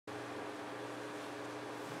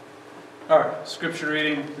Our scripture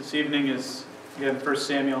reading this evening is again 1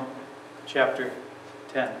 Samuel chapter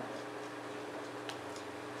 10.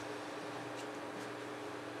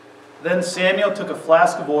 Then Samuel took a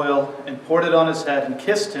flask of oil and poured it on his head and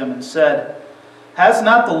kissed him and said, "Has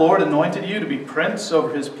not the Lord anointed you to be prince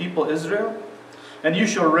over his people Israel? And you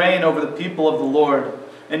shall reign over the people of the Lord,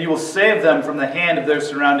 and you will save them from the hand of their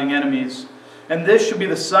surrounding enemies. And this shall be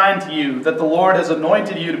the sign to you that the Lord has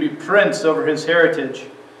anointed you to be prince over his heritage.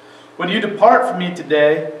 When you depart from me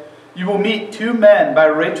today, you will meet 2 men by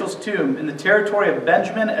Rachel's tomb in the territory of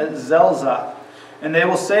Benjamin at Zelzah. And they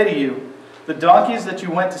will say to you, 'The donkeys that you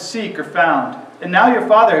went to seek are found. And now your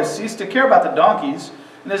father has ceased to care about the donkeys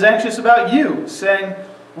and is anxious about you, saying,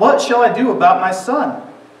 What shall I do about my son?'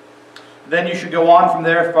 Then you should go on from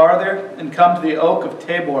there farther and come to the oak of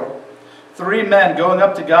Tabor. 3 men going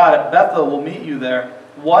up to God at Bethel will meet you there,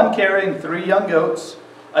 one carrying 3 young goats,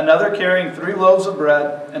 another carrying 3 loaves of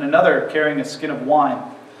bread, and another carrying a skin of wine.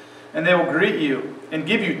 And they will greet you and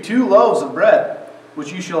give you 2 loaves of bread,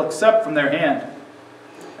 which you shall accept from their hand.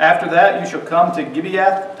 After that you shall come to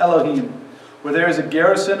Gibeath Elohim, where there is a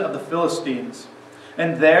garrison of the Philistines.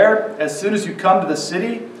 And there, as soon as you come to the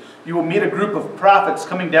city, you will meet a group of prophets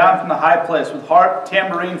coming down from the high place with harp,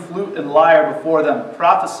 tambourine, flute, and lyre before them,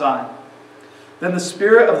 prophesying. Then the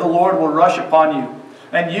Spirit of the Lord will rush upon you,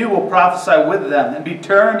 and you will prophesy with them and be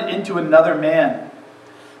turned into another man.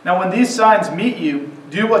 Now when these signs meet you,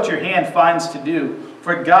 do what your hand finds to do,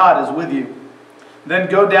 for God is with you. Then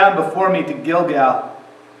go down before me to Gilgal.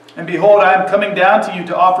 And behold, I am coming down to you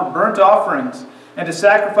to offer burnt offerings and to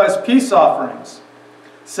sacrifice peace offerings.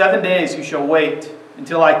 7 days you shall wait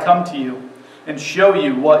until I come to you and show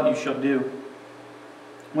you what you shall do."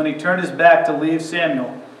 When he turned his back to leave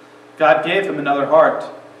Samuel, God gave him another heart.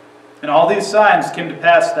 And all these signs came to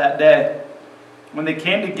pass that day. When they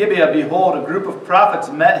came to Gibeah, behold, a group of prophets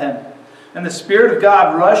met him. And the Spirit of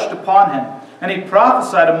God rushed upon him, and he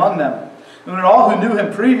prophesied among them. And when all who knew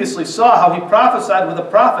him previously saw how he prophesied with the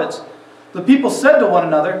prophets, the people said to one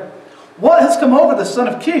another, "What has come over the son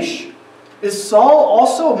of Kish? Is Saul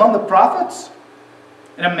also among the prophets?"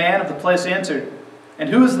 And a man of the place answered, "And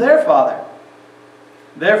who is their father?"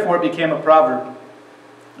 Therefore it became a proverb,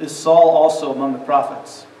 "Is Saul also among the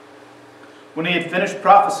prophets?" When he had finished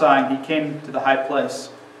prophesying, he came to the high place.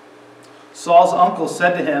 Saul's uncle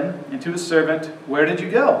said to him and to his servant, "Where did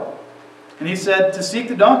you go?" And he said, "To seek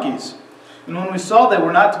the donkeys. And when we saw they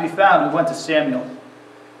were not to be found, we went to Samuel."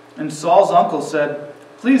 And Saul's uncle said,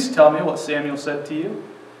 "Please tell me what Samuel said to you."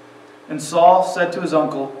 And Saul said to his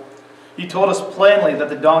uncle, "He told us plainly that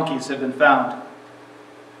the donkeys had been found.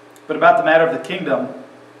 But about the matter of the kingdom,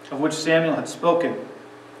 of which Samuel had spoken,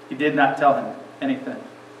 he did not tell him anything."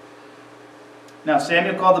 Now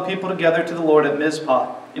Samuel called the people together to the Lord at Mizpah,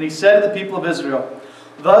 and he said to the people of Israel,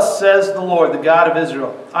 "Thus says the Lord, the God of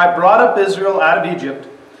Israel, I brought up Israel out of Egypt,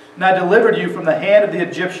 and I delivered you from the hand of the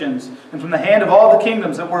Egyptians, and from the hand of all the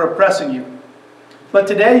kingdoms that were oppressing you. But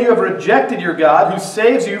today you have rejected your God, who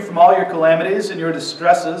saves you from all your calamities and your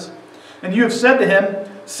distresses, and you have said to him,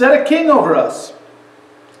 'Set a king over us.'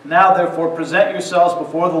 Now therefore present yourselves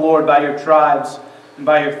before the Lord by your tribes and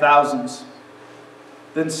by your thousands."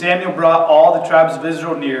 Then Samuel brought all the tribes of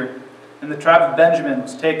Israel near, and the tribe of Benjamin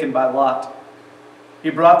was taken by lot. He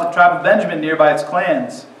brought the tribe of Benjamin near by its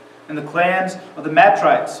clans, and the clans of the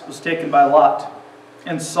Matrites was taken by lot.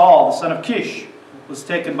 And Saul, the son of Kish, was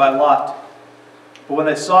taken by lot. But when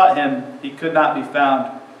they sought him, he could not be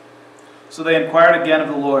found. So they inquired again of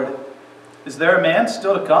the Lord, "Is there a man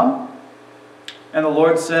still to come?" And the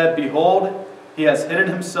Lord said, "Behold, he has hidden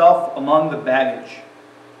himself among the baggage."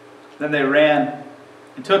 Then they ran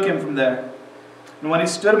and took him from there. And when he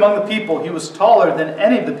stood among the people, he was taller than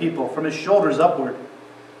any of the people from his shoulders upward.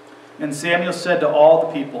 And Samuel said to all the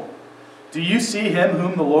people, "Do you see him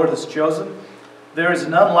whom the Lord has chosen? There is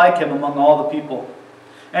none like him among all the people."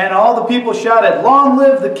 And all the people shouted, "Long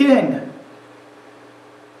live the king!"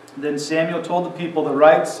 Then Samuel told the people the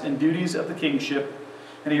rights and duties of the kingship,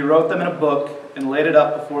 and he wrote them in a book and laid it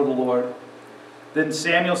up before the Lord. Then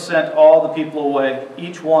Samuel sent all the people away,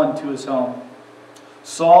 each one to his home.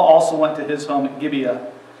 Saul also went to his home at Gibeah,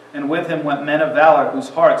 and with him went men of valor whose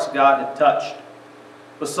hearts God had touched.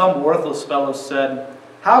 But some worthless fellows said,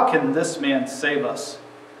 "How can this man save us?"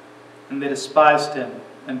 And they despised him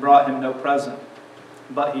and brought him no present,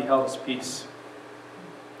 but he held his peace.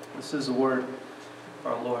 This is the word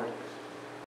of our Lord.